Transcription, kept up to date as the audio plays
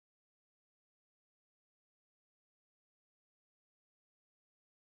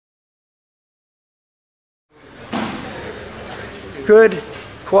good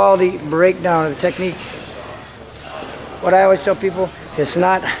quality breakdown of the technique. What I always tell people, it's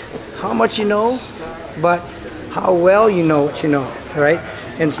not how much you know, but how well you know what you know, right?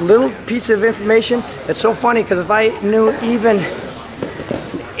 And it's a little piece of information that's so funny, because if I knew even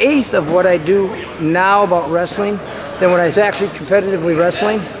an eighth of what I do now about wrestling than when I was actually competitively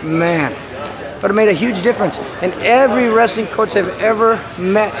wrestling, man, but it made a huge difference. And every wrestling coach I've ever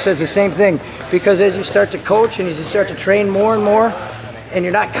met says the same thing, because as you start to coach and as you start to train more and more, and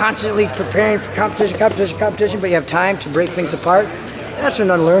you're not constantly preparing for competition, but you have time to break things apart, that's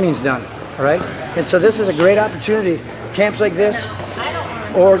when unlearning's done, all right? And so this is a great opportunity. Camps like this,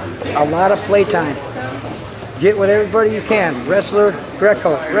 or a lot of playtime. Get with everybody you can. Wrestler,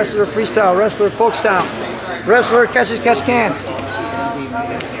 Greco, wrestler, freestyle, wrestler, folk style, wrestler, catch as catch can.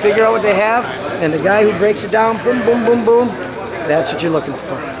 Figure out what they have, and the guy who breaks it down, boom, boom, boom, boom, that's what you're looking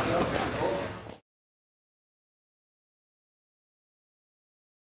for.